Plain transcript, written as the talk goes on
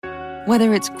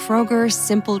Whether it's Kroger's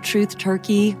Simple Truth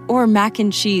Turkey or mac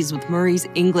and cheese with Murray's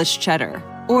English Cheddar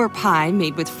or pie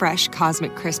made with fresh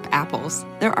Cosmic Crisp apples,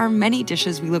 there are many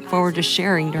dishes we look forward to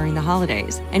sharing during the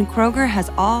holidays. And Kroger has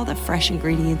all the fresh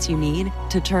ingredients you need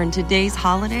to turn today's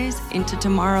holidays into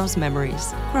tomorrow's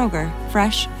memories. Kroger,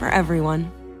 fresh for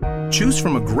everyone. Choose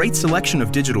from a great selection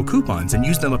of digital coupons and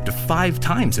use them up to 5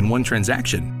 times in one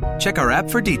transaction. Check our app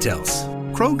for details.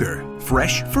 Kroger,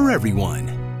 fresh for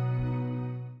everyone.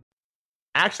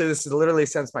 Actually, this is literally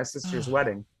since my sister's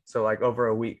wedding. So like over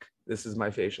a week, this is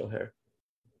my facial hair.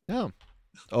 Oh,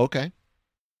 okay.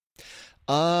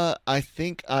 I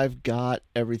think I've got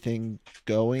everything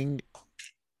going.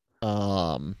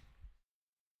 Hold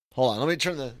on, let me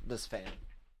turn this fan.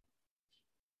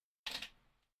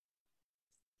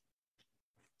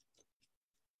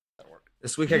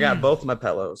 This week I got both my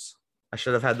pillows. I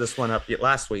should have had this one up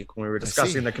last week when we were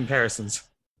discussing the comparisons.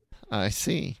 I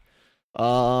see.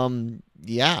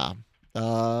 Yeah.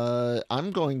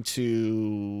 I'm going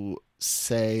to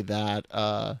say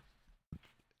that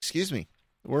excuse me.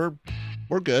 We're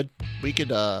good. We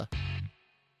could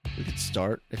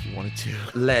start if you wanted to.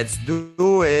 Let's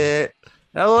do it.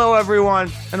 Hello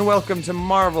everyone and welcome to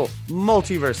Marvel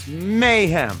Multiverse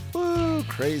Mayhem. Woo,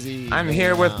 crazy. I'm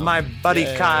here with my buddy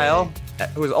Kyle,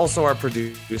 who is also our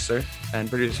producer and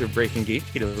producer of Breaking Geek.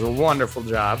 He does a wonderful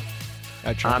job.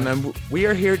 And we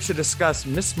are here to discuss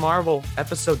Miss Marvel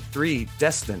Episode 3,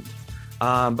 Destined.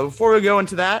 But before we go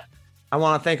into that, I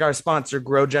want to thank our sponsor,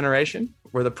 Grow Generation,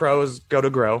 where the pros go to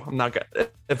grow. I'm not gonna.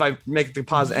 If I make the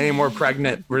pause any more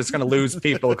pregnant, we're just gonna lose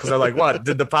people because they're like, "What?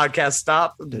 Did the podcast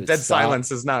stop?" Dead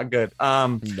silence is not good.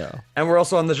 No. And we're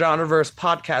also on the Genreverse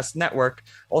Podcast Network,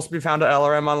 also be found at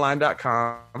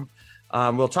lrmonline.com.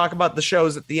 We'll talk about the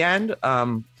shows at the end.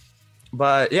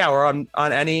 But yeah, we're on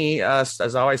any, as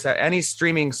I always say, any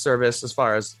streaming service as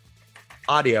far as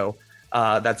audio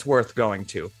that's worth going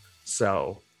to.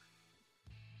 So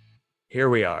here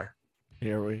we are.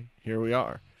 Here we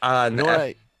are.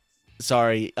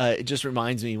 Sorry, it just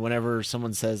reminds me whenever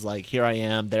someone says like "here I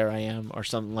am, there I am" or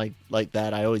something like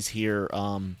that, I always hear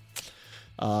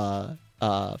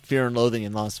Fear and Loathing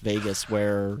in Las Vegas,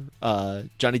 where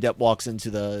Johnny Depp walks into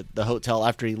the hotel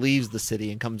after he leaves the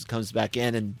city and comes back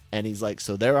in and he's like,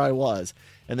 "So there I was,"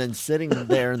 and then sitting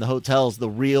there in the hotel is the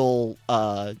real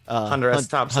Hunter S.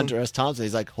 Thompson.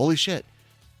 He's like, "Holy shit,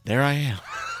 there I am."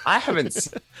 I haven't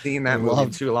seen that movie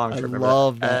too long to remember. I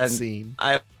love that scene.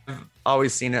 I've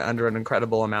always seen it under an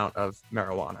incredible amount of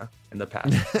marijuana in the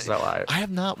past. So I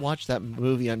have not watched that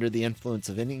movie under the influence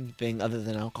of anything other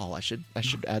than alcohol. I should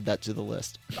add that to the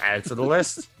list. Add it to the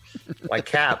list. Like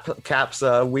Cap's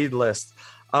weed list.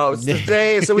 Oh,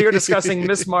 today, so we were discussing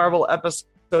Miss Marvel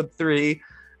Episode 3,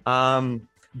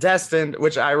 Destined,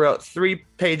 which I wrote 3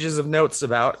 pages of notes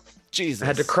about. Jesus. I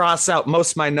had to cross out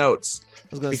most of my notes. I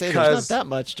was going to say, there's not that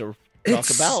much to talk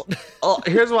about.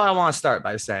 Here's what I want to start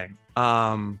by saying.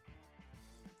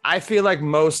 I feel like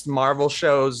most Marvel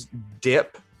shows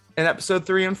dip in episode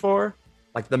 3 and 4,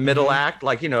 like the middle act,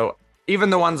 like, you know,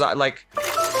 even the ones I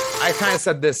kind of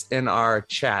said this in our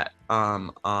chat,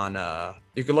 on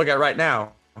you can look at right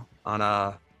now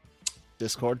on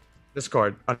Discord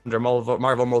under Marvel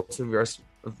Multiverse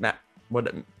of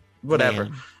whatever.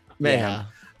 Mayhem. Yeah,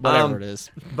 whatever it is.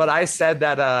 But I said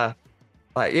that,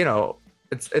 like, you know,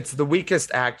 it's the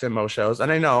weakest act in most shows.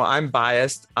 And I know I'm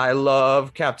biased. I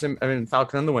love Falcon and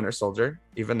the Winter Soldier,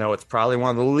 even though it's probably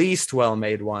one of the least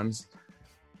well-made ones.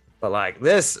 But like,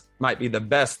 this might be the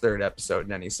best 3rd episode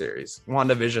in any series.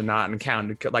 WandaVision not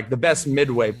encountered, like the best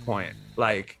midway point.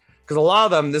 Like, because a lot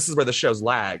of them, this is where the shows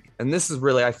lag. And this is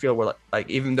really, I feel, where like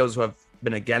even those who have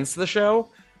been against the show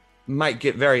might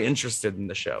get very interested in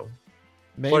the show.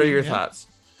 Maybe, what are your thoughts?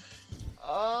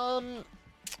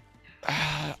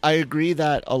 I agree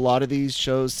that a lot of these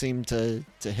shows seem to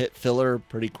hit filler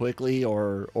pretty quickly,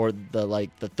 or the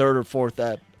 3rd or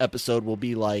 4th episode will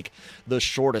be like the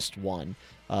shortest one.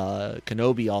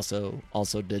 Kenobi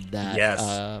also did that. Yes.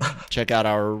 Check out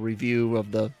our review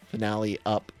of the finale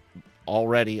up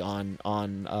already on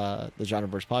the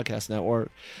Genreverse Podcast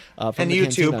Network and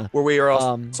YouTube, Cantina, where we are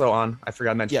also on. I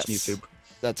forgot to mention YouTube.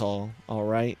 That's all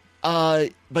right.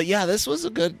 But yeah, this was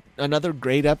another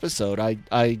great episode.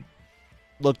 I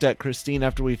looked at Christine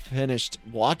after we finished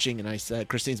watching, and I said,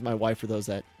 Christine's my wife for those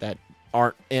that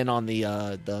aren't in on the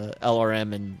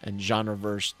LRM and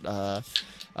Genreverse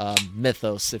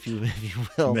mythos, if you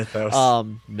will.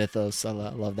 Mythos. I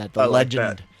love that. The legend.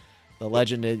 Like that. The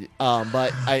legend.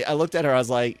 But I looked at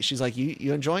her. She's like,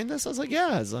 you enjoying this? I was like, yeah.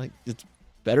 I was like, it's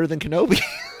better than Kenobi.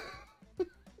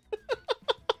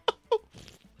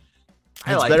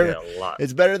 I like it a lot.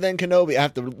 It's better than Kenobi. I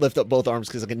have to lift up both arms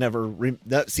because I can never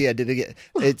see. I did it again.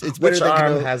 It's better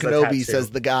than Kenobi,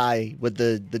 says the guy with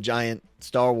the giant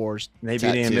Star Wars maybe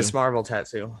tattoo. the Miss Marvel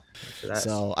tattoo.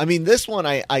 So I mean, this one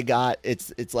I got.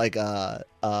 It's like a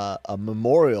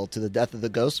memorial to the death of the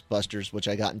Ghostbusters, which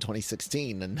I got in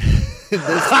 2016, and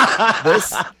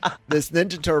this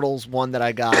Ninja Turtles one that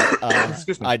I got.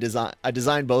 I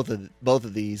designed both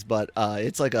of these, but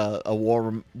it's like a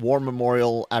war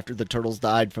memorial after the Turtles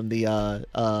died from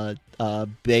the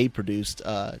Bay produced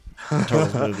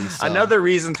Turtles movies. So. Another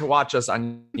reason to watch us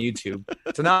on YouTube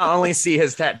to not only see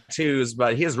his tattoos,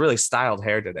 but he has really styled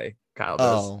hair today. Kyle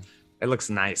does. Oh. It looks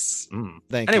nice.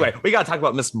 Anyway, we gotta talk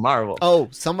about Miss Marvel. Oh,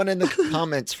 someone in the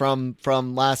comments from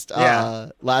last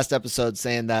episode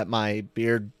saying that my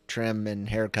beard trim and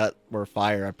haircut were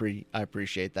fire. I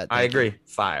appreciate that. I agree.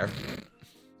 Fire.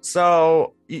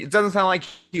 So it doesn't sound like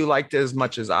you liked it as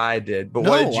much as I did. But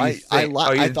what did you think?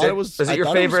 I thought it was. Is it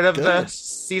your favorite of the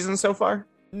season so far?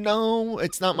 No,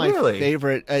 it's not my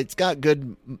favorite. It's got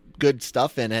good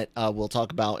stuff in it. We'll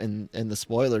talk about in the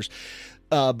spoilers.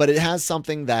 But it has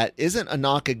something that isn't a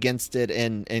knock against it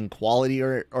in quality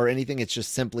or anything. It's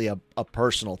just simply a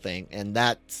personal thing, and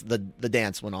that's the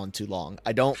dance went on too long.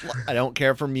 I don't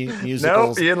care for musicals. No,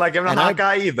 you didn't like him, a hot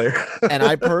guy either. And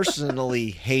I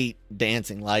personally hate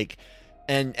dancing. Like,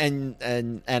 and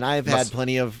I've had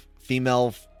plenty of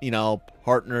female,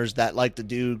 partners that like to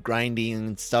do grinding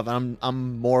and stuff.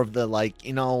 I'm more of the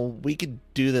we could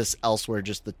do this elsewhere,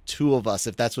 just the two of us,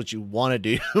 if that's what you want to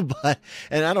do.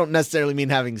 And I don't necessarily mean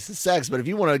having sex, but if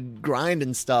you want to grind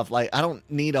and stuff, I don't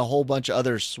need a whole bunch of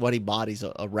other sweaty bodies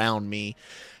around me.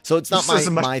 So it's not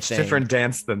my thing. Different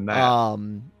dance than that.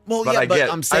 I'm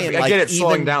saying I get it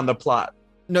slowing down the plot.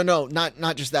 No,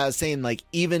 not just that. I was saying,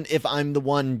 even if I'm the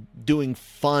one doing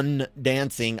fun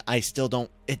dancing, I still don't,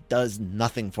 it does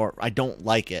nothing for it. I don't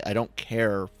like it. I don't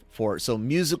care for it. So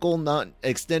not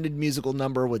extended musical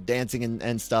number with dancing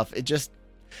and stuff.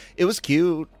 It was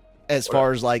cute as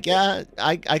far as I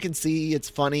can see it's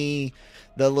funny.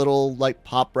 The little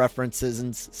pop references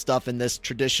and stuff in this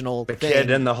traditional the thing.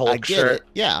 Kid in the Hulk shirt. It.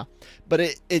 Yeah. But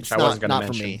it's not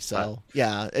for me. So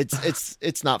yeah,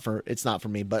 it's not for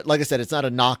me. But like I said, it's not a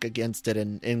knock against it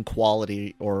in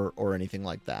quality or anything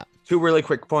like that. 2 really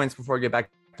quick points before we get back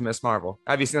to Miss Marvel.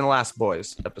 Have you seen the last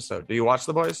Boys episode? Do you watch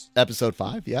The Boys? Episode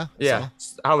 5, yeah. Yeah.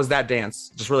 So. How was that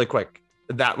dance? Just really quick.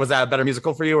 Was that a better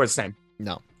musical for you or the same?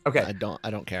 No. Okay. I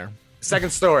don't care.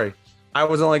 Second story. I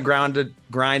was only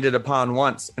grinded upon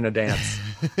once in a dance.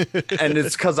 And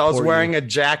it's because I was wearing a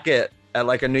jacket at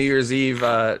a New Year's Eve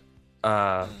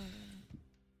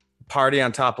party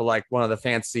on top of one of the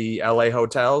fancy LA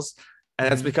hotels.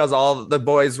 And it's because all the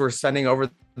boys were sending over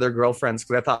their girlfriends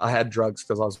because I thought I had drugs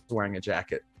because I was wearing a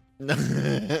jacket.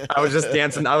 I was just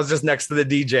dancing. I was just next to the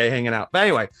DJ hanging out. But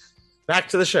anyway, back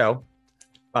to the show.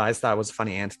 I just thought it was a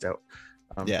funny antidote.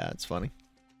 Yeah, it's funny.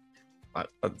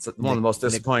 It's one of the most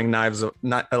disappointing nights of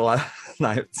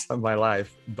my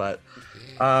life. But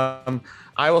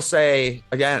I will say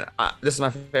again, this is my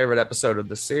favorite episode of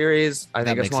the series. I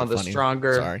think it's one of the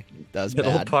stronger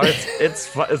middle parts.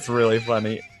 It's really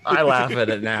funny. I laugh at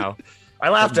it now. I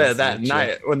laughed at it that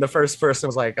night when the first person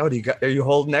was like, "Oh, are you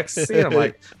holding ecstasy?" And I'm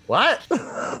like, "What?"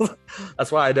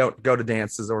 That's why I don't go to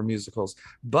dances or musicals.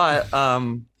 But I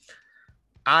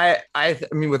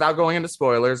mean, without going into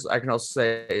spoilers, I can also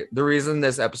say the reason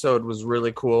this episode was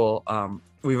really cool.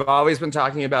 We've always been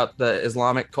talking about the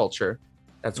Islamic culture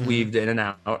that's weaved in and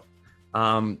out.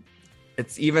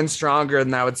 It's even stronger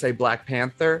than I would say Black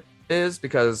Panther is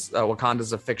because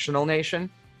Wakanda's a fictional nation,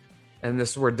 and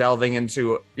we're delving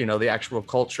into the actual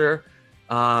culture.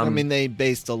 I mean, they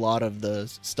based a lot of the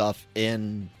stuff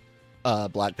in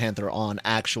Black Panther on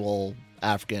actual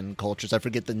African cultures. I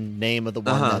forget the name of the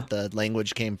one that the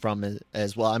language came from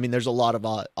as well. I mean, there's a lot of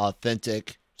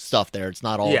authentic stuff there. It's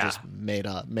not all just made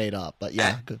up. But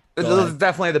yeah, it's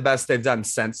definitely the best they've done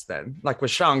since then. Like with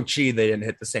Shang-Chi, they didn't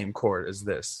hit the same chord as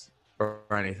this or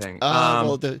anything.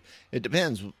 It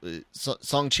depends.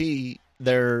 Shang-Chi,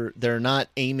 they're not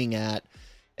aiming at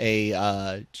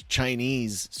a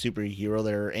Chinese superhero.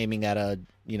 They're aiming at a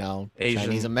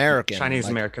Chinese American,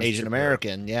 Asian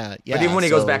American. Yeah. But even when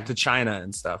he goes back to China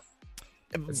and stuff,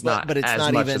 it's not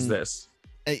as much as this.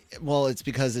 Well, it's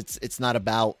because it's not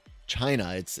about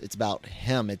China. It's about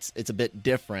him. It's a bit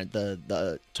different.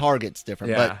 The target's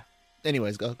different. Yeah. But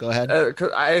anyways, go ahead.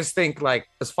 'Cause I just think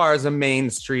as far as a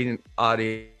mainstream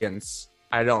audience,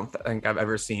 I don't think I've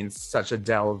ever seen such a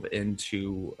delve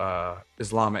into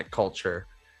Islamic culture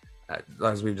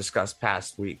as we've discussed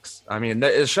past weeks. I mean,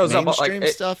 it shows mainstream up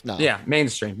stuff. No, yeah,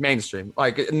 mainstream.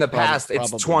 Like in the past,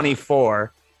 it's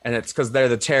 24 and it's because they're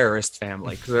the terrorist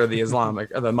family, because they're the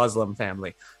Islamic or the Muslim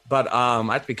family. But I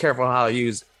have to be careful how I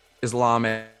use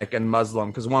Islamic and Muslim,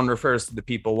 because one refers to the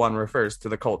people, one refers to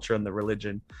the culture and the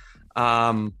religion.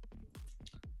 And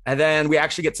then we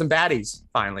actually get some baddies.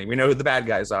 Finally, we know who the bad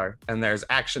guys are, and there's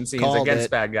action scenes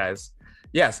against bad guys.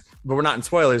 Yes, but we're not in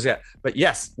spoilers yet. But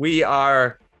yes, we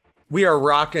are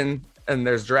rocking. And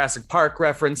there's Jurassic Park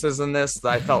references in this that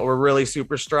I felt were really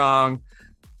super strong.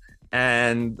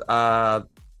 And I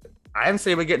didn't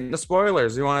say we get into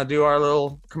spoilers. You want to do our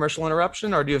little commercial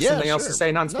interruption, or do you have something else to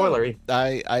say non-spoilery? No,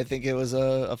 I think it was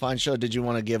a fine show. Did you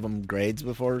want to give them grades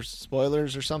before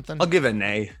spoilers or something? I'll give it an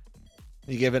A.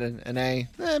 You give it an A?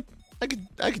 I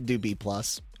could do B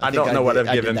plus. I don't know what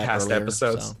I've given past earlier,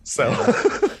 episodes. So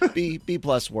yeah. B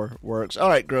plus works. All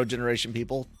right, Grow Generation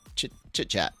people, chit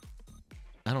chat.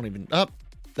 I don't even. Oh,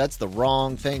 that's the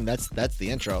wrong thing. That's the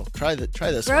intro. Try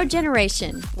this. Grow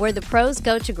Generation, where the pros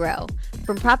go to grow.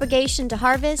 From propagation to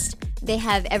harvest, they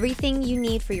have everything you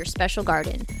need for your special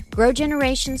garden. Grow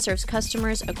Generation serves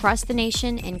customers across the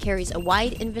nation and carries a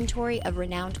wide inventory of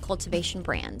renowned cultivation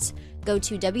brands. Go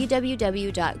to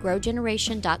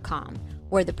www.growgeneration.com,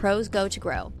 where the pros go to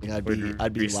grow. I'd be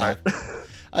laughing.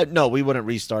 No, we wouldn't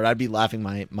restart. I'd be laughing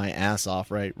my ass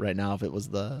off right now if it was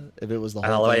the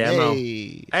whole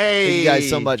thing. Hey, thank you guys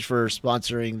so much for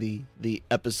sponsoring the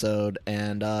episode.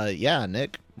 And yeah,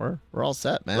 Nick, we're all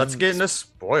set, man. Let's get into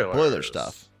spoiler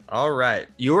stuff. All right,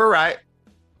 you were right.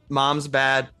 Mom's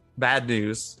bad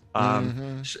news.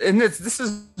 And this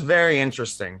is very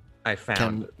interesting. I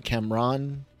found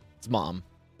Cameron's mom,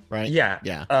 right? Yeah.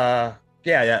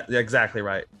 Yeah, exactly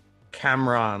right.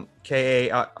 Cameron,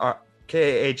 Kahram.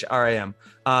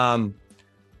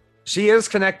 She is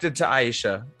connected to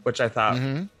Aisha, which I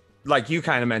thought, like you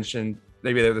kind of mentioned,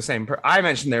 maybe they're the same. I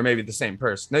mentioned they're maybe the same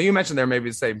person. No, you mentioned they're maybe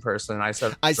the same person. And I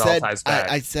said, I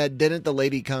said, didn't the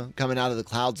lady coming out of the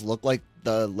clouds look like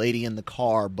the lady in the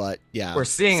car? But yeah, we're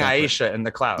seeing separate. Aisha in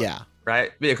the cloud. Yeah,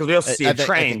 right. Because we also see a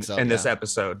train in this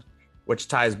episode, which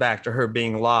ties back to her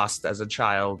being lost as a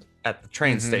child at the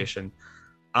train station.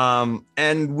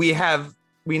 And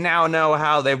we now know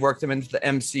how they've worked them into the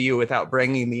MCU without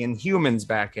bringing the Inhumans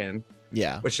back in.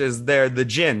 Yeah. Which is they're the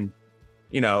Jinn,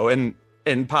 in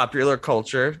popular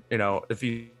culture, if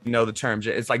you know the term,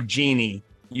 it's like genie,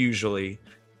 usually.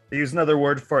 They use another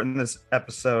word for it in this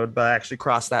episode, but I actually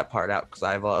crossed that part out because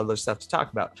I have other stuff to talk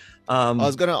about. I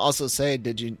was going to also say,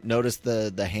 did you notice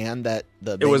the hand that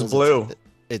it was blue?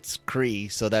 It's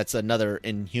Kree, so that's another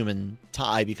Inhuman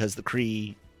tie because the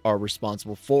Kree are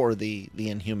responsible for the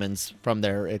Inhumans from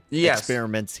their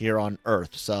experiments here on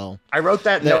Earth. So I wrote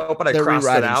that note, but I crossed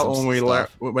it out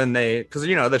because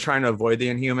they're trying to avoid the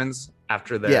Inhumans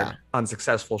after their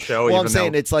unsuccessful show. Well, I'm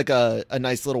saying it's like a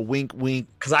nice little wink,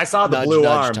 because I saw the blue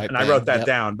arm and I wrote that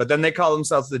down. But then they call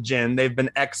themselves the Jinn. They've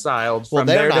been exiled from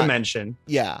their dimension.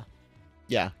 Yeah,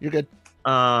 you're good.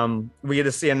 We get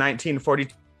to see a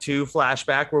 1942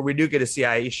 flashback where we do get to see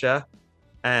Aisha.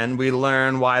 And we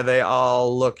learn why they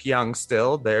all look young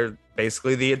still. They're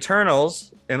basically the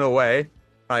Eternals in a way.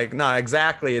 Like, not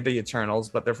exactly the Eternals,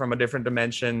 but they're from a different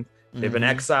dimension. They've been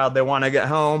exiled. They want to get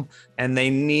home. And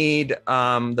they need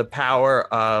the power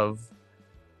of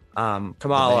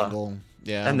Kamala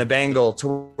and the Bangle to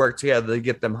work together to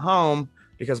get them home.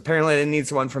 Because apparently they need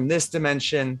someone from this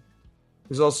dimension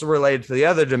who's also related to the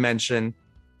other dimension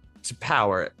to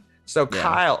power it. So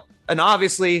Kyle... And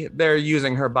obviously, they're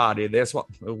using her body. They just want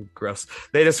gross.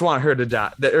 They just want her to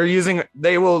die.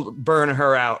 They will burn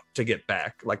her out to get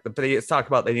back. Like they talk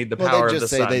about, they need the power of the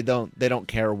sun. They don't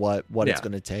care what it's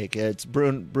going to take. It's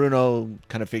Bruno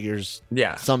kind of figures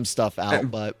some stuff out.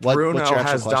 But Bruno what's your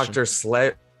has question? Dr.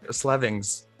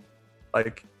 Sleving's,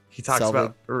 like he talks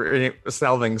about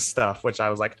Selving's stuff, which I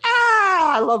was like,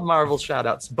 I love Marvel shout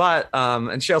outs. But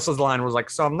and she also the line was like,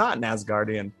 so I'm not an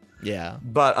Asgardian. Yeah.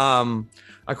 But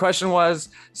my question was,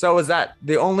 so is that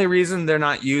the only reason they're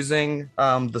not using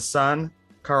the son,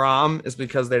 Kahram, is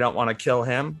because they don't want to kill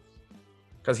him?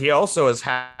 Because he also is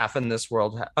half in this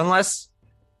world. Unless,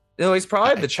 he's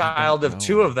probably the child of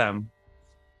two of them.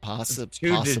 Possibly.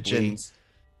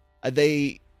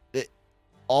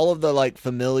 All of the like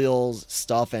familial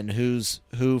stuff and who's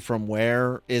who from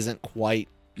where isn't quite.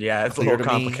 Yeah, it's a little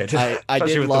complicated. I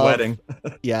did love the wedding.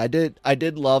 Yeah, I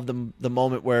did love the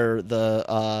moment where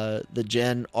the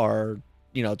Jinn are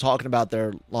talking about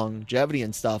their longevity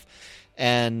and stuff,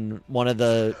 and one of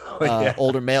the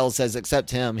older males says, "Except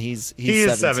him, he's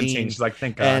 17." She's like,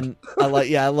 "Thank God." And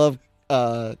I love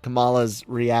Kamala's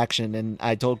reaction, and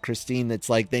I told Christine it's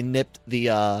like they nipped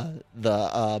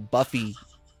the Buffy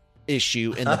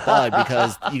issue in the bud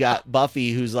because you got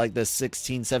Buffy, who's like the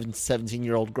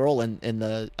 17-year-old girl in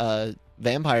the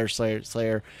Vampire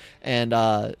Slayer,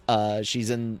 and she's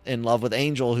in love with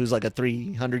Angel, who's like a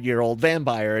 300-year-old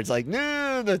vampire. It's like,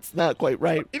 no, that's not quite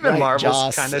right. Even right,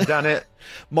 Marvel's kind of done it.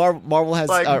 Marvel has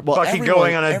like Bucky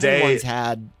going on a date.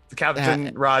 Had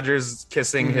Captain Rogers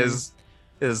kissing his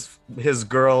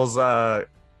girl's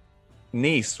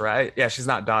niece, right? Yeah, she's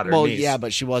not daughter. Well, niece. yeah,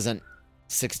 but she wasn't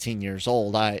 16 years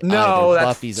old. That's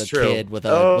Buffy's a true. Kid with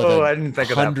a I didn't think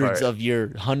of that part.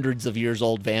 hundreds of years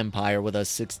old vampire with a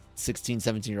 16,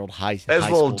 17-year-old high. That's a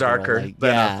little darker. Like,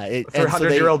 yeah, a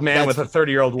 300-year-old man with a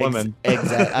 30-year-old woman.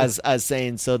 Exactly. As I was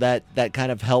saying, so that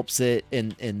kind of helps it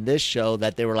in this show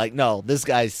that they were like, no, this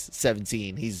guy's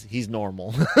 17. He's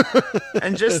normal.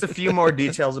 And just a few more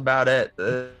details about it.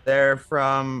 They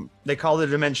call the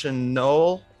dimension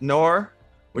Nor,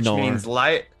 which means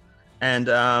light. And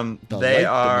they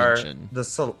are dimension. The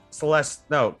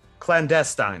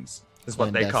clandestines is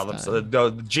what they call them. So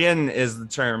the jinn is the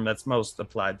term that's most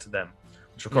applied to them,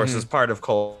 which of course is part of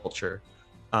culture.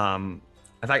 I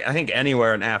think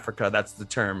anywhere in Africa, that's the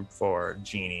term for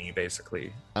genie,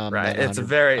 basically. Right?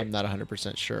 I'm not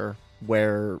 100% sure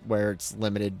where it's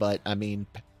limited, but I mean,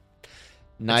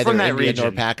 neither India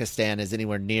nor Pakistan is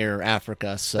anywhere near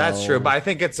Africa. So that's true, but I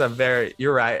think it's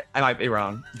you're right. I might be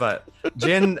wrong, but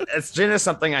jinn is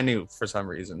something I knew for some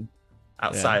reason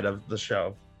outside of the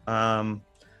show. One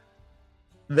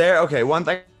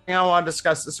thing I want to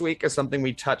discuss this week is something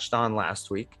we touched on last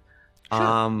week.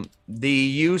 Sure. The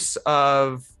use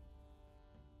of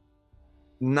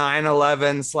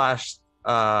 9/11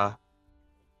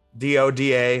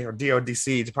 DODA or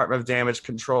DODC, Department of Damage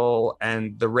Control,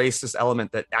 and the racist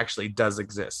element that actually does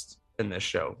exist in this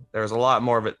show. There's a lot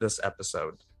more of it this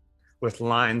episode, with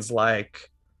lines like,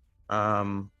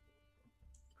 when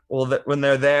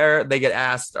they're there, they get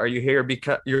asked, "Are you here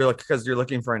because you're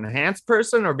looking for an enhanced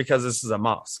person, or because this is a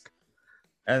mosque?"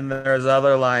 And there's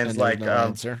other lines like,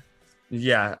 answer.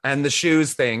 Yeah, and the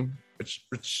shoes thing, which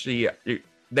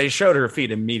they showed her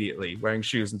feet immediately wearing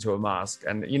shoes into a mosque.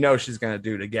 And she's going to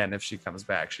do it again if she comes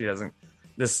back. She doesn't.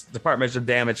 This Department of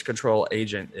Damage Control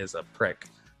agent is a prick.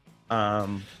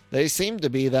 They seem to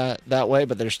be that way,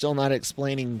 but they're still not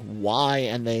explaining why.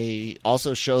 And they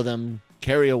also show them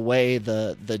carry away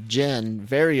the jinn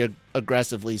very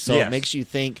aggressively. So It makes you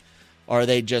think, are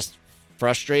they just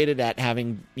frustrated at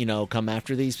having come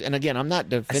after these? And again, I'm not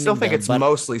defending. I still think it's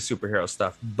mostly superhero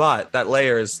stuff, but that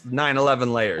layer is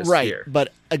 9/11 layers, right? Here.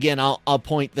 But again, I'll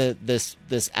point this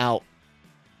out.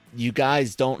 You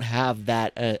guys don't have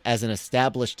that as an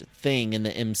established thing in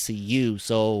the MCU.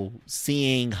 So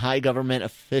seeing high government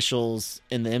officials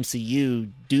in the MCU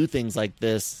do things like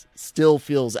this still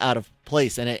feels out of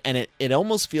place, and it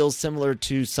almost feels similar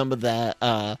to some of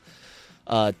the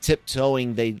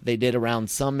tiptoeing they did around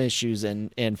some issues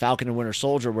in Falcon and Winter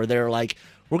Soldier, where they're like,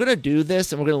 we're going to do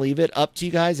this and we're going to leave it up to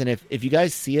you guys. And if you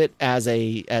guys see it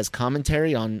as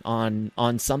commentary on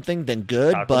something, then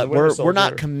good. But we're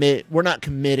not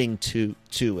committing to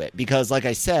it, because like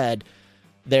I said,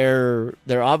 they're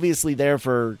obviously there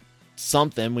for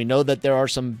something. We know that there are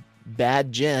some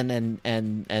bad jinn and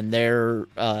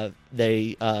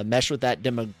they mesh with that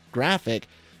demographic.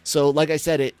 So like I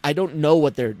said, I don't know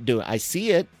what they're doing. I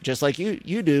see it just like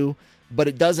you do, but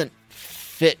it doesn't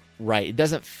fit right. It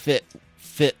doesn't fit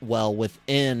well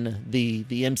within the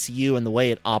MCU and the way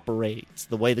it operates,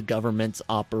 the way the government's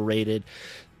operated.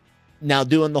 Now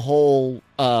doing the whole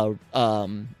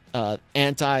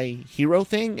anti-hero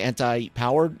thing,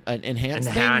 anti-powered enhanced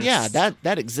thing, yeah,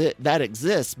 that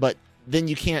exists, but then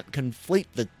you can't conflate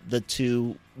the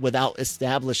two without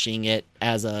establishing it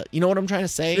as a, you know what I'm trying to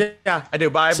say? Yeah, I do.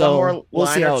 But I have one more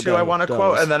line or two I want to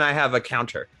quote, and then I have a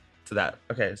counter to that.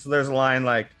 Okay, so there's a line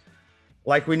like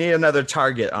we need another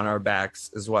target on our backs,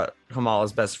 is what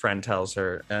Kamala's best friend tells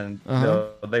her. And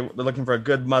they're looking for a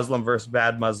good Muslim versus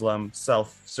bad Muslim,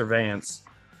 self-surveillance.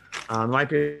 Might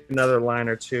be another line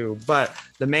or two. But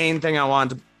the main thing I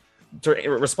want to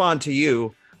respond to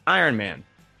you, Iron Man.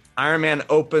 Iron Man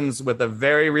opens with a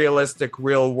very realistic,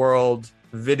 real-world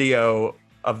video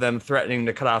of them threatening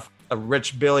to cut off a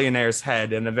rich billionaire's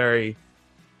head in a very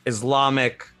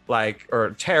Islamic,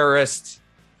 or terrorist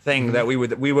thing that we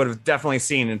would have definitely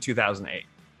seen in 2008.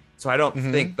 So I don't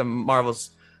think the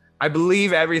Marvels, I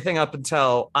believe everything up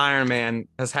until Iron Man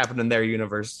has happened in their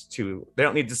universe too. They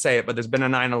don't need to say it, but there's been a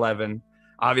 9/11.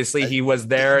 Obviously he was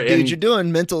there. Dude, you're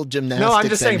doing mental gymnastics. No, I'm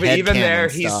just saying, but even there,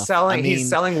 he's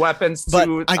selling weapons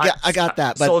to I got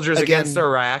that. But soldiers against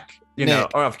Iraq,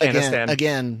 or Afghanistan.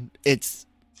 Again, it's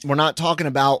We're not talking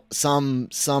about some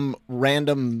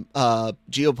random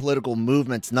geopolitical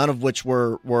movements, none of which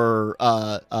were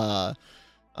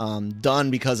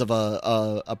done because of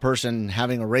a person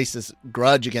having a racist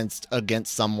grudge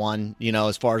against someone,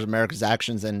 as far as America's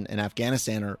actions in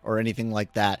Afghanistan or anything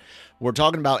like that. We're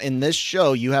talking about, in this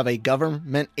show, you have a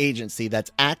government agency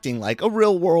that's acting like a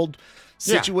real world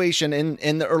situation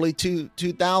in the early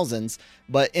 2000s,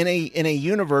 but in a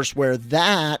universe where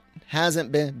that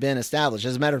hasn't been established.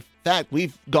 As a matter of fact,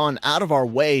 we've gone out of our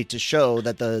way to show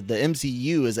that the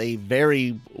MCU is a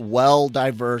very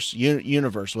well-diverse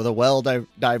universe with a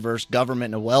well-diverse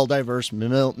government and a well-diverse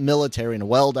military and a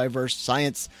well-diverse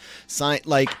science.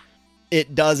 Like,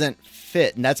 it doesn't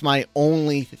fit, and that's my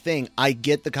only thing. I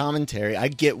get the commentary. I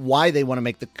get why they want to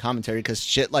make the commentary, because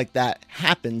shit like that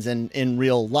happens in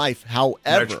real life.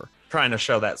 However, trying to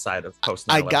show that side of post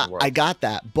 9/11 world. I got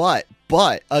that, but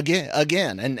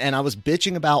again, and I was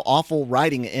bitching about awful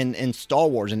writing in Star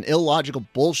Wars and illogical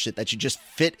bullshit that you just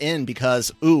fit in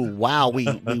because we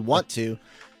want to.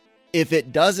 If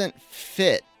it doesn't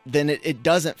fit, then it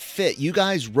doesn't fit. You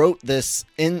guys wrote this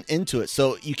into it,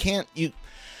 so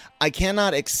I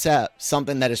cannot accept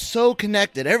something that is so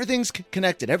connected. Everything's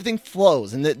connected. Everything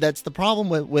flows. And that's the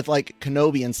problem with like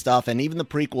Kenobi and stuff, and even the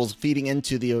prequels feeding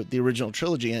into the original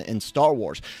trilogy in Star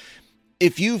Wars.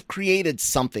 If you've created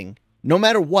something, no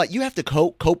matter what, you have to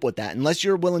cope with that, unless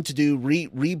you're willing to do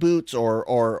reboots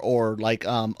or like,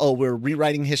 we're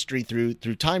rewriting history through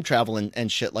time travel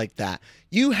and shit like that.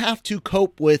 You have to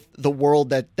cope with the world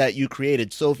that you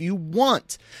created. So if you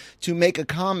want to make a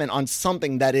comment on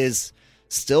something that is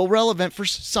still relevant for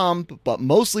some, but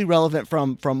mostly relevant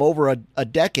from over a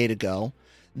decade ago,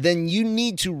 then you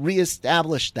need to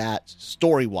reestablish that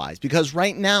story-wise. Because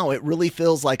right now, it really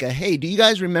feels like hey, do you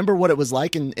guys remember what it was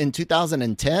like in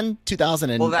 2010,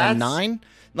 2009?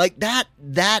 Like,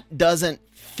 that doesn't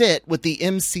fit with the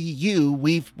MCU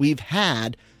we've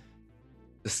had.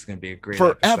 This is going to be a great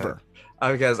forever.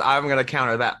 Because I'm going to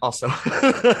counter that also.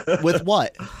 With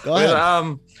what? Go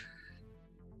ahead.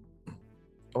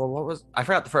 Well, I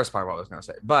forgot the first part of what I was going to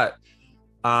say, but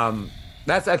the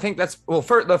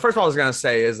first part I was going to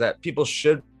say is that people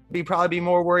should probably be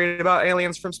more worried about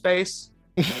aliens from space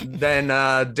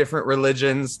than different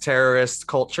religions, terrorist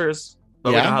cultures.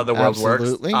 But we know how the world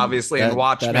works. Obviously, in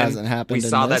Watchmen, that hasn't happened. We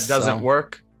saw that doesn't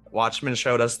work. Watchmen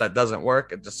showed us that doesn't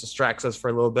work. It just distracts us for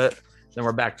a little bit. Then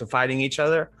we're back to fighting each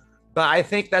other. But I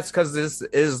think that's because this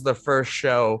is the first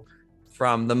show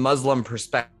from the Muslim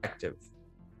perspective.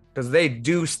 Because they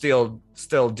do still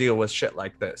deal with shit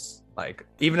like this. Like,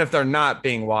 even if they're not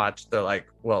being watched, they're like,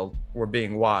 well, we're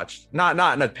being watched. Not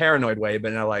in a paranoid way,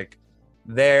 but like,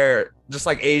 they're just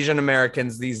like Asian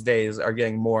Americans these days are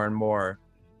getting more and more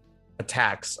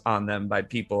attacks on them by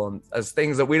people, and as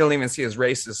things that we don't even see as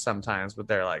racist sometimes. But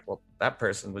they're like, well, that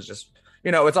person was just,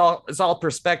 it's all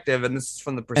perspective, and this is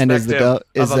from the perspective of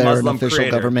a Muslim official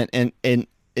creator. Government and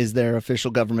is there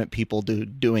official government people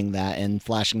doing that and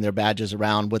flashing their badges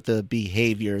around with the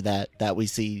behavior that we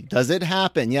see? Does it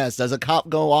happen? Yes. Does a cop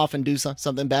go off and do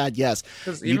something bad? Yes.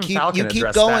 You keep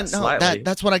going.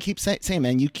 That's what I keep saying,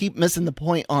 man. You keep missing the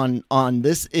point on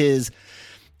this. Is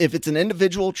if it's an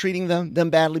individual treating them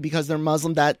badly because they're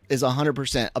Muslim, that is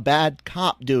 100%. A bad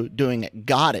cop doing it,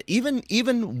 got it.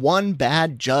 Even one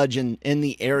bad judge in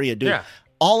the area doing it.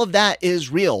 All of that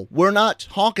is real. We're not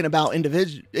talking about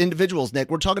individuals,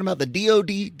 Nick. We're talking about the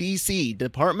DOD,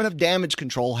 Department of Damage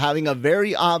Control, having a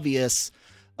very obvious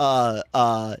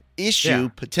issue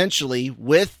potentially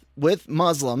with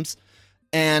Muslims,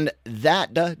 and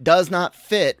that does not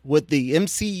fit with the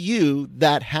MCU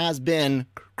that has been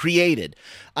created.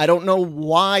 I don't know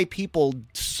why people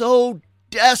so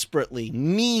desperately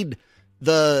need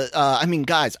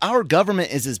guys, our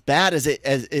government is as bad as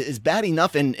is bad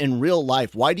enough in real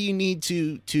life. Why do you need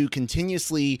to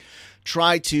continuously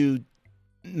try to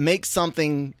make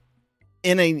something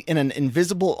in an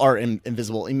invisible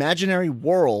imaginary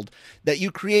world that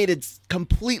you created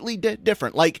completely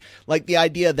different? Like the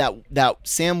idea that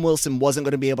Sam Wilson wasn't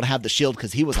going to be able to have the shield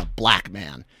because he was a black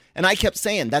man, and I kept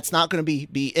saying that's not going to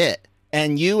be it.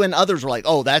 And you and others were like,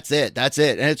 "Oh, that's it,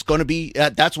 and it's going to be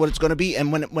that's what it's going to be."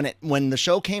 And when the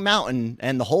show came out and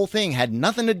the whole thing had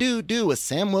nothing to do with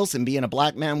Sam Wilson being a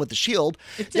black man with the shield,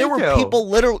 there were people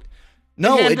literally.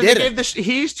 No, it didn't.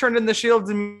 He's turned in the shield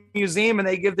to the museum, and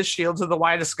they give the shield to the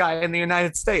whitest guy in the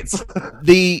United States.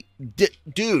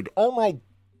 Dude, oh my,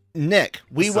 Nick,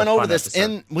 we went over this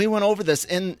in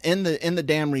the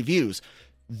damn reviews.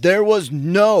 There was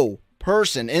no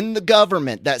person in the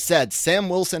government that said Sam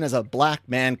Wilson as a black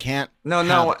man can't. No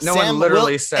one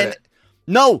literally said it.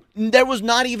 No, there was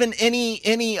not even any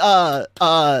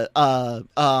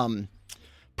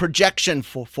projection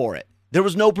for it. There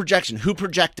was no projection. Who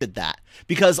projected that?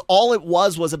 Because all it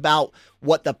was about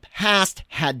what the past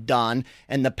had done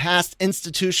and the past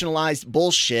institutionalized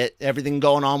bullshit, everything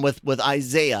going on with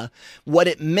Isaiah, what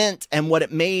it meant and what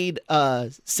it made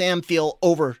Sam feel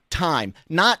over time.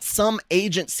 Not some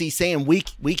agency saying we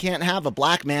can't have a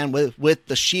black man with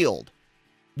the shield.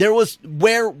 There was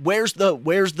where's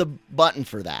the button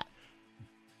for that?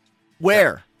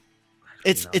 Where?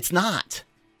 It's not.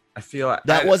 I feel like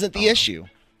that wasn't the issue.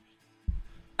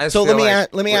 So let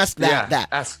me ask that.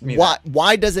 Ask me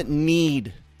why does it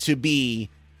need to be?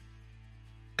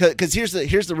 Because here's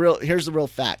the real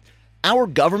fact. Our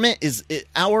government is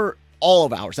all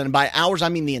of ours, and by ours I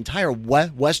mean the entire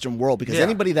Western world. Because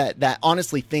anybody that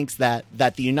honestly thinks that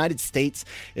the United States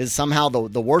is somehow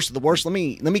the worst of the worst, let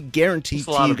me guarantee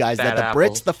to you guys that the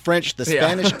Brits, the French, the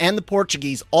Spanish, and the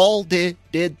Portuguese all did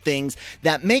things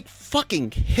that make fucking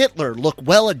Hitler look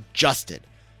well adjusted.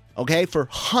 Okay, for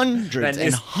hundreds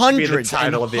and hundreds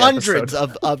and hundreds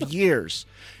of years,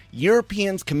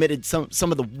 Europeans committed some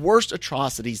of the worst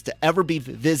atrocities to ever be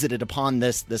visited upon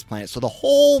this planet. So the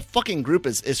whole fucking group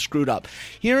is screwed up.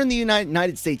 Here in the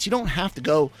United States, you don't have to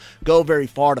go very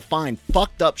far to find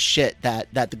fucked up shit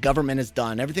that the government has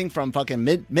done. Everything from fucking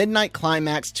Midnight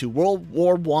Climax to World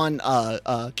War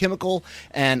I chemical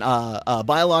and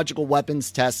biological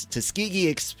weapons tests to Tuskegee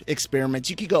experiments.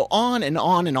 You could go on and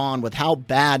on and on with how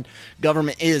bad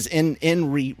government is in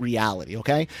reality.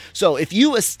 Okay, so if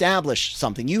you establish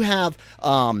something, you have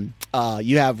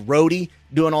Rhodey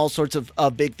doing all sorts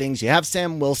of big things. You have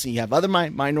Sam Wilson. You have other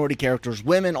minority characters,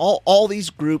 women, all these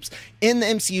groups in the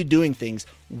MCU doing things.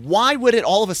 Why would it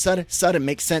all of a sudden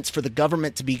make sense for the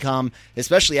government to become,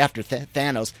 especially after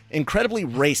Thanos, incredibly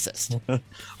racist?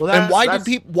 And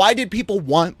why did people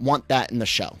want that in the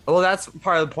show? Well, that's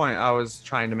part of the point I was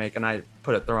trying to make, and I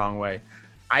put it the wrong way.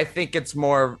 I think it's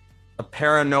more a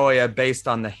paranoia based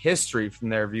on the history from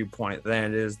their viewpoint than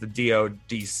it is the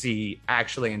DODC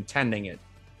actually intending it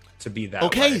to be that way.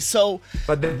 Okay, so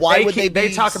but why would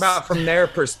they talk about from their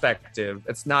perspective?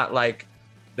 It's not like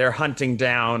they're hunting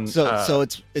down so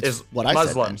it's what I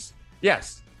Muslims. Said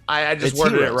yes, I just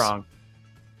worded it wrong.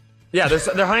 Yeah,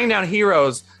 they're hunting down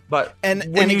heroes, but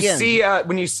when you see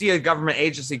a government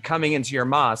agency coming into your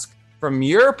mosque, from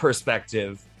your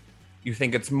perspective, you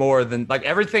think it's more than, like,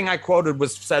 everything I quoted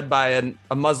was said by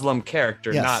a Muslim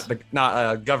character, yes, not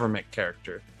a government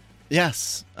character.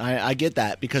 Yes, I get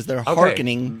that, because they're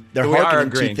hearkening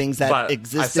to things that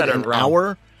existed in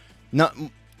our. No,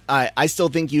 I still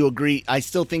think you agree. I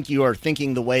still think you are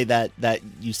thinking the way that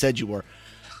you said you were.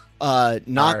 Nocta,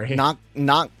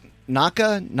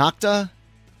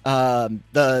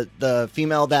 the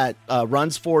female that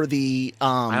runs for the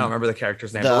I don't remember the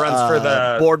character's name, but runs for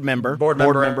the board member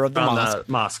of the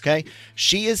mosque. Okay,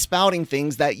 she is spouting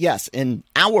things that, yes, in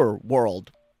our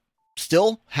world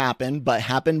still happen, but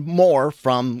happen more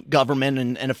from government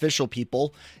and official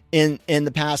people in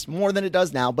the past more than it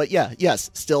does now. But yes,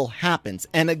 still happens.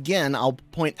 And again, I'll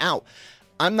point out,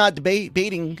 I'm not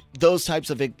debating those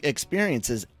types of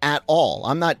experiences at all.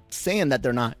 I'm not saying that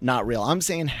they're not real. I'm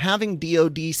saying having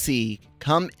DODC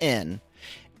come in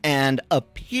and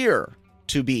appear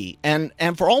to be, and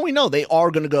for all we know, they are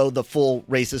going to go the full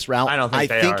racist route. I don't think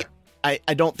they are.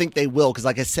 I don't think they will, because,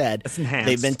 like I said,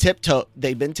 they've been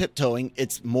tiptoeing.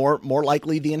 It's more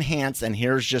likely the enhanced, and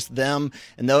here's just them,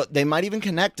 and they might even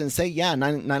connect and say, yeah,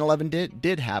 9/11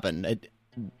 did happen.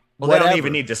 Well, they don't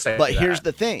even need to say that. But here's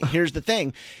the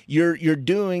thing. You're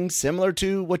doing similar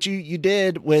to what you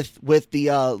did with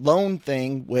the loan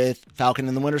thing with Falcon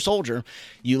and the Winter Soldier.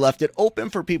 You left it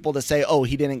open for people to say, oh,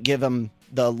 he didn't give him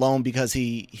the loan because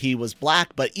he was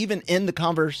black. But even in the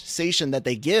conversation that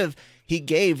they give, he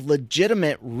gave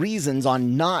legitimate reasons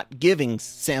on not giving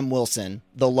Sam Wilson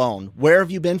the loan. Where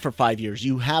have you been for 5 years?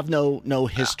 You have no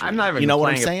history. I'm not even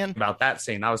what I'm saying about that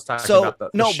scene. I was talking about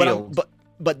the shield.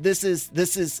 But this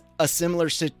is a similar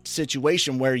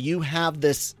situation where you have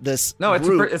this. No,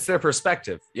 it's their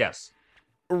perspective. Yes.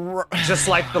 Just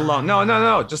like the loan.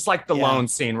 No. Just like the loan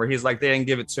scene where he's like, they didn't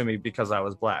give it to me because I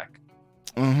was black.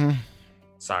 Mm-hmm.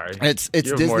 Sorry. It's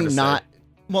Disney not.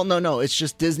 Well, no. It's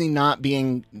just Disney not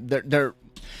being.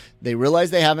 They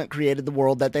realize they haven't created the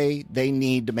world that they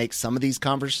need to make some of these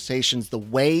conversations the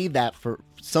way that for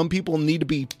some people need to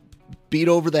be beat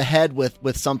over the head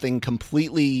with something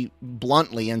completely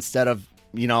bluntly, instead of,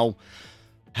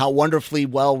 how wonderfully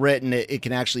well written it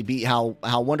can actually be, how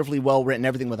wonderfully well written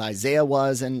everything with Isaiah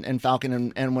was and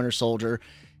Falcon and Winter Soldier.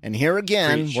 And here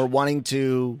again, we're wanting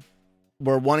to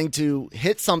were wanting to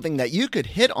hit something that you could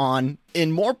hit on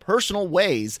in more personal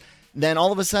ways than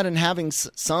all of a sudden having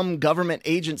some government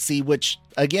agency, which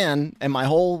again, and my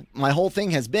whole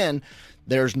thing has been,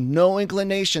 there's no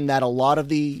inclination that a lot of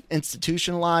the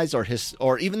institutionalized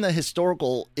or even the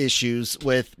historical issues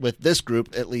with this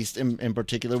group, at least in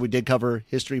particular, we did cover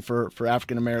history for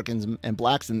African Americans and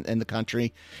blacks in the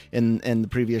country in the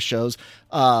previous shows.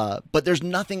 But there's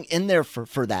nothing in there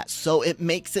for that. So it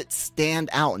makes it stand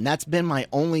out. And that's been my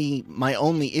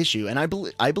only issue. And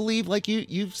I believe, like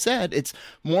you've said, it's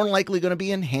more likely going to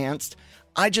be enhanced.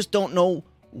 I just don't know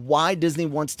why Disney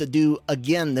wants to do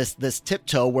again this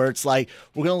tiptoe where it's like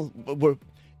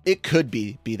it could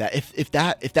be that if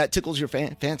that tickles your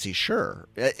fancy, sure.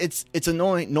 It's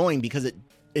annoying because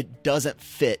it doesn't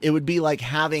fit. It would be like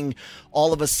having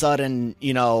all of a sudden,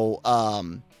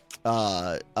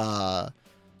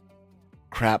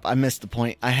 crap, I missed the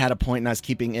point. I had a point and I was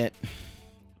keeping it.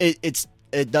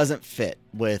 It doesn't fit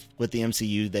with the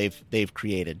MCU they've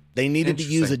created. They needed to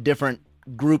use a different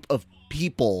group of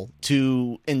people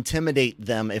to intimidate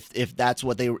them if that's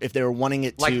what if they were wanting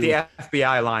it to, like the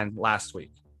FBI line last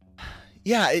week.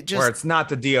 Yeah, it just, where it's not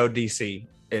the DODC,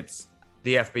 it's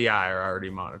the FBI are already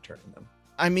monitoring them.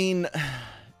 I mean,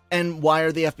 and why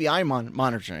are the FBI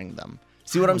monitoring them?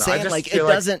 See what I'm saying? Like it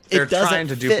doesn't fit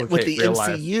with the MCU,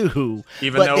 life.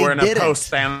 Even though we're in a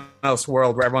post Thanos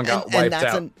world where everyone got wiped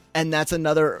out. And that's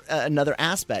another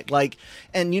aspect. Like,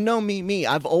 and me,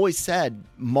 I've always said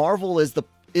Marvel is the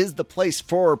place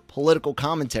for political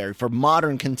commentary, for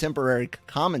modern contemporary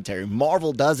commentary.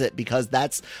 Marvel does it because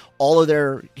that's all of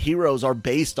their heroes are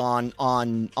based on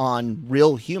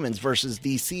real humans versus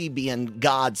DC being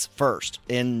gods first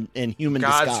in human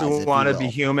gods disguise. Gods who want to be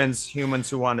humans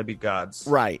who want to be gods.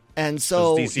 Right. And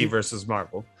so DC versus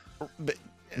Marvel.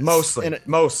 Mostly.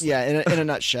 Yeah, in a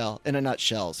nutshell.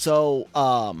 So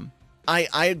I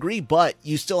agree, but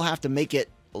you still have to make it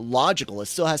logical. It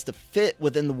still has to fit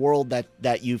within the world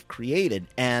that you've created.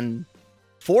 And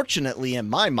fortunately, in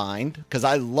my mind, because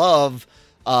I love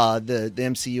the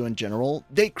MCU in general,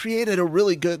 they created a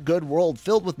really good world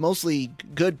filled with mostly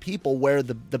good people where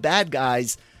the bad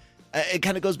guys, it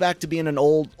kind of goes back to being an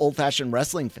old-fashioned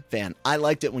wrestling fan. I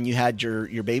liked it when you had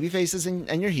your baby faces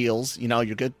and your heels, your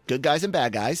good guys and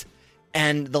bad guys.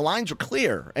 And the lines were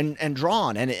clear and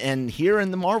drawn. And here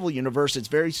in the Marvel universe, it's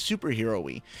very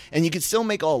superhero-y. And you could still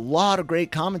make a lot of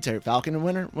great commentary. Falcon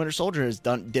and Winter Soldier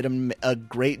did a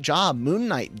great job. Moon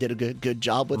Knight did a good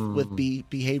job with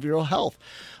behavioral health.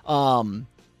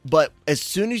 But as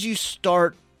soon as you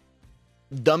start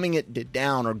dumbing it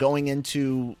down or going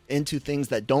into things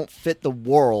that don't fit the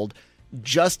world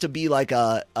just to be like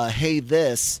a hey,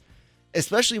 this,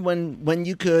 especially when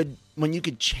you could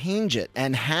change it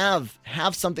and have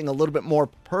something a little bit more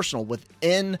personal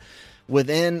within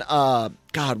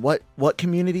God, what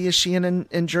community is she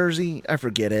in Jersey? I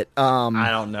forget it.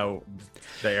 I don't know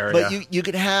the area. But you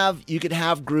could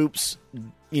have groups,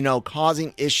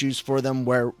 causing issues for them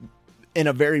where in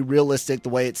a very realistic the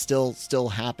way it still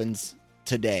happens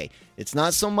today. It's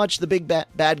not so much the big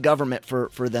bad government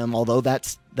for them, although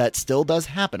that still does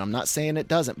happen. I'm not saying it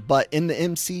doesn't, but in the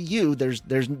MCU,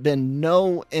 there's been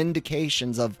no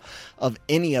indications of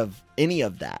any of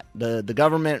that. The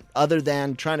government, other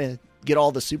than trying to get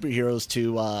all the superheroes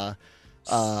to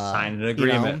sign an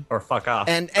agreement or fuck off,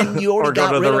 and you already or go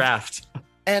got to rid the of, raft.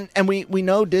 And we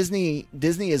know Disney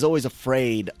is always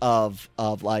afraid of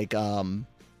like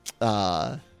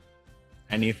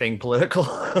anything political.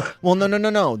 Well,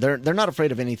 no. They're not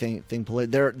afraid of anything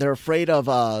political. They're afraid of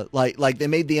like they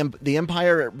made the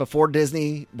Empire before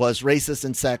Disney was racist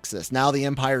and sexist. Now the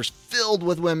Empire's filled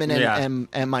with women and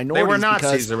minorities. They were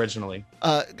Nazis originally.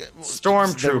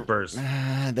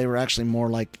 Stormtroopers. They were actually more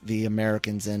like the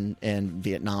Americans in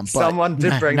Vietnam. But someone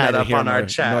did bring that up on our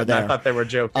chat. I thought they were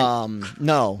joking.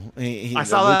 No, I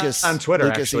saw Lucas, that on Twitter.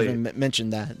 Lucas actually even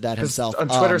mentioned that himself on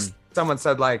Twitter. Someone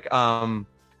said like,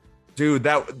 dude,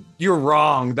 that you're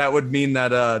wrong. That would mean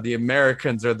that the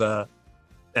Americans are the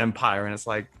empire, and it's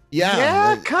like,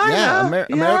 kind of.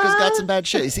 America's got some bad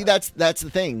shit. You see, that's the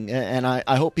thing, and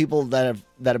I hope people that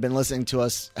have been listening to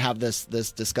us have this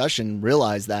discussion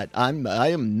realize that I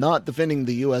am not defending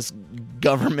the U.S.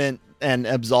 government and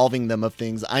absolving them of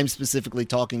things. I'm specifically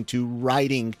talking to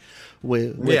writing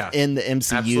within the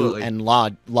MCU absolutely. And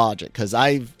logic, because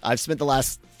I've spent the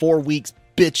last 4 weeks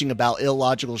bitching about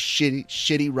illogical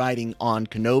shitty writing on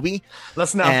Kenobi.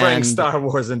 Let's not bring Star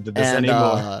Wars into this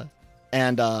anymore.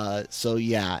 So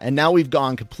yeah, and now we've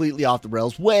gone completely off the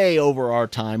rails, way over our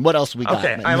time. What else we got?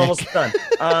 Okay, Nick? I'm almost done.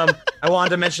 I wanted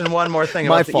to mention one more thing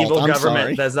about the evil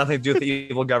government. That has nothing to do with the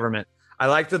evil government. I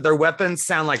like that their weapons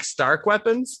sound like Stark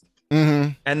weapons.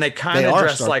 and they kind of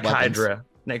dress like weapons. Hydra.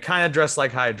 They kind of dress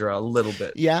like Hydra a little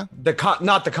bit. Yeah.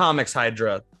 Not the comics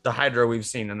Hydra, the Hydra we've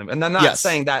seen in them. And I'm not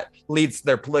saying that leads to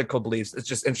their political beliefs. It's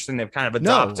just interesting they've kind of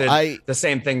adopted the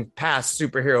same thing past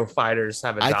superhero fighters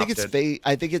have adopted.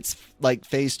 I think it's like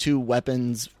phase 2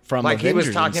 weapons from like Avengers he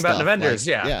was talking about in Avengers.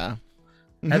 Like, yeah.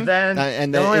 Mm-hmm. And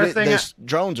then the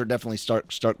drones are definitely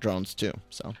Stark drones too.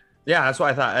 So yeah, that's what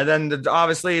I thought. And then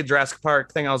obviously Jurassic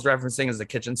Park thing I was referencing is the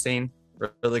kitchen scene.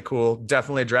 Really cool.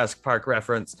 Definitely a Jurassic Park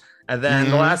reference. And then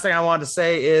the last thing I wanted to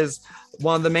say is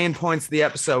one of the main points of the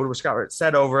episode, which got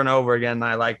said over and over again, and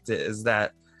I liked it, is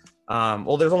that,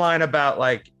 there's a line about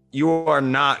like, you are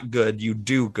not good, you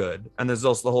do good. And there's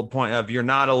also the whole point of you're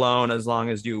not alone as long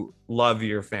as you love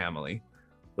your family.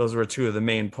 Those were two of the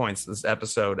main points of this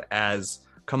episode, as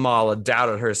Kamala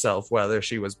doubted herself whether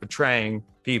she was betraying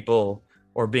people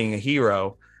or being a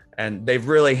hero. And they've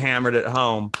really hammered it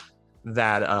home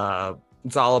that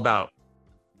it's all about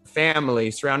family,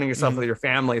 surrounding yourself with your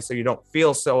family so you don't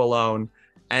feel so alone,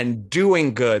 and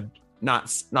doing good.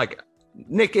 Not like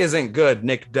Nick isn't good,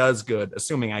 Nick does good,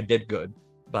 assuming I did good,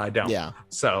 but I don't. Yeah.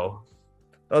 So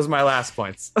those are my last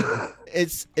points.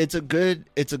 It's a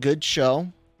good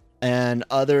show, and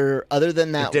other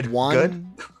than that one good?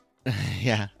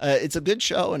 Yeah, it's a good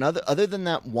show, and other than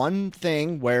that one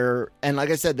thing where, and like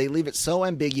I said, they leave it so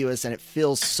ambiguous and it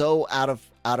feels so out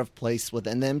of place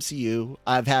within the MCU.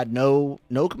 I've had no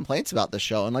complaints about the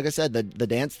show, and like I said, the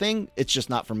dance thing, it's just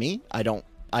not for me. I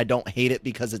don't hate it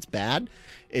because it's bad.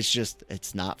 It's just,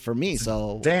 it's not for me.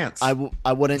 So dance. I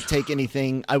wouldn't take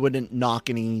anything. I wouldn't knock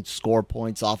any score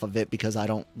points off of it because I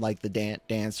don't like the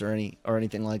dance or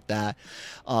anything like that.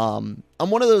 I'm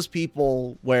one of those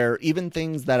people where even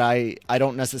things that I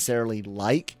don't necessarily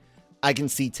like, I can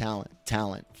see talent.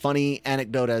 Funny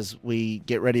anecdote as we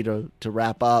get ready to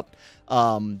wrap up.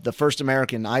 The first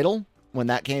American Idol, when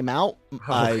that came out,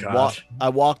 I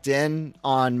walked in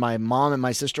on my mom and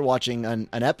my sister watching an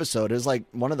episode. It was like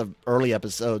one of the early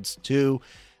episodes too.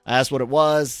 I asked what it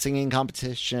was, singing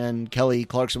competition. Kelly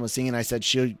Clarkson was singing. I said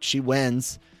she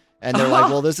wins, and they're like,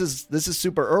 "Well, this is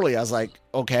super early." I was like,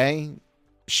 "Okay,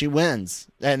 she wins."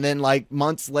 And then like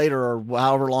months later or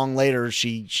however long later,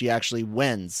 she actually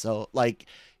wins. So like,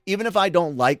 even if I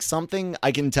don't like something,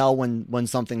 I can tell when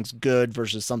something's good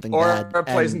versus something bad. Or it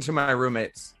plays into my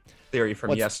roommate's theory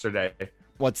from yesterday.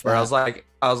 What's where that?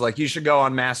 I was like, you should go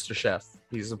on MasterChef.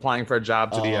 He's applying for a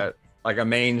job to be a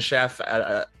main chef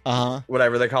at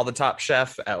whatever they call the top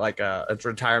chef at like a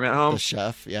retirement home. The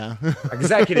chef, yeah.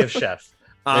 Executive chef.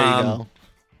 There you go.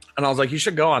 And I was like, you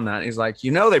should go on that. And he's like,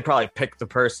 they probably pick the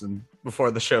person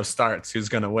before the show starts who's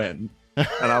going to win.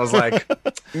 And I was like,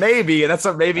 maybe. And that's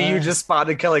what maybe you just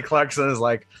spotted Kelly Clarkson as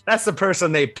like, that's the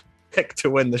person they picked to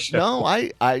win the show.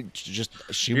 No,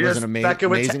 she was an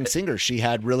amazing singer. She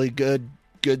had really good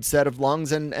set of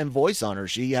lungs and voice on her.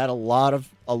 She had a lot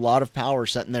of power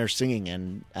sitting there singing,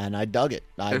 and I dug it.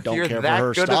 I don't care for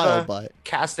her style, but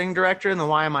casting director, then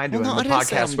why am I doing the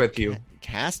podcast with you?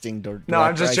 Casting director. No,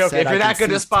 I'm just joking. If you're that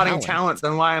good at spotting talent,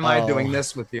 then why am I doing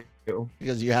this with you?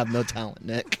 Because you have no talent,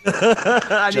 Nick.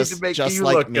 I need to make you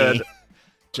look good.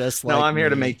 I'm here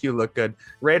to make you look good.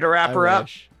 Ready to wrap her up?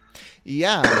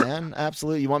 Yeah, man,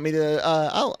 absolutely. You want me to?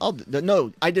 I'll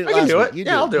no. I did it last week. You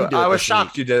do it. I'll do it. I was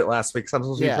shocked you did it last week because I'm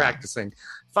supposed to be practicing.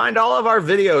 Find all of our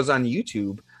videos on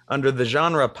YouTube under the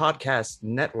Genre Podcast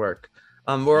Network.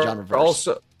 We're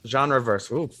also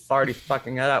Genreverse. Ooh, already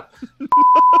fucking it up.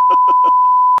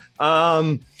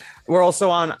 We're also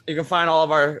on. You can find all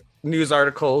of our news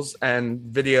articles and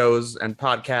videos and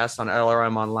podcasts on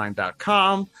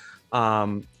lrmonline.com.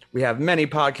 We have many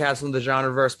podcasts on the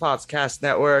Genreverse Podcast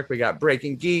Network. We got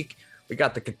Breaking Geek. We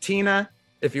got the Katina.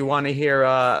 If you want to hear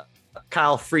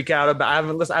Kyle freak out about,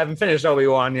 I haven't finished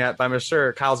Obi-Wan yet, but I'm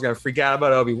sure Kyle's gonna freak out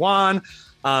about Obi-Wan.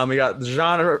 We got the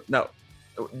genre. No,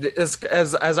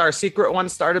 has our secret one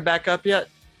started back up yet?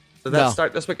 Did that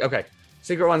start this week? Okay,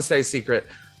 secret one stays secret.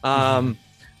 We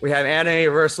have Anime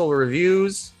Universal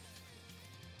reviews.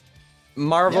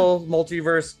 Marvel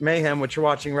Multiverse Mayhem, which you're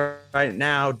watching right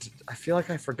now. I feel like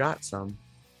I forgot some.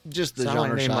 Just the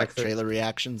genre shot trailer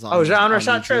reactions. Genre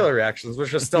shot trailer reactions,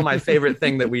 which is still my favorite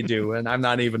thing that we do, and I'm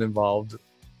not even involved.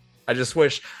 I just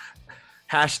wish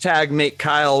 #make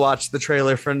Kyle watch the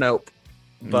trailer for Nope.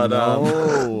 But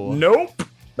nope,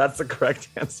 that's the correct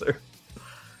answer.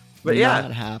 But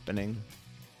not happening.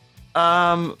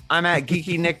 I'm at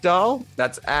Geeky Nick Doll.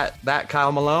 That's at that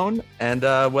Kyle Malone, and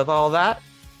with all that.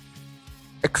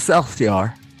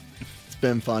 Excelsior. It's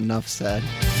been fun, enough said.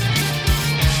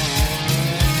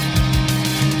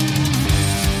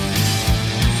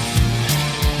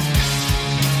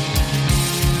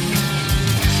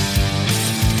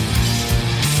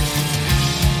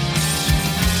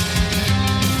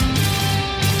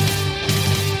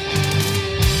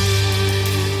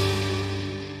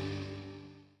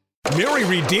 Mary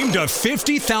redeemed a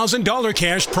 $50,000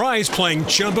 cash prize playing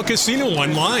Chumba Casino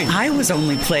online. I was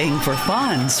only playing for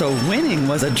fun, so winning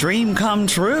was a dream come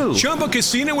true. Chumba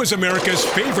Casino is America's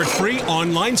favorite free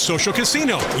online social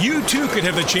casino. You too could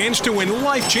have the chance to win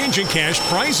life-changing cash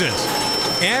prizes.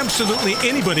 Absolutely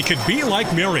anybody could be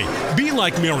like Mary. Be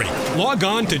like Mary. Log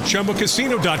on to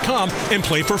ChumbaCasino.com and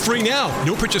play for free now.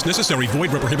 No purchase necessary.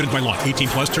 Void where prohibited by law. 18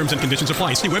 plus terms and conditions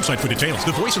apply. See website for details.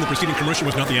 The voice in the preceding commercial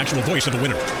was not the actual voice of the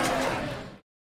winner.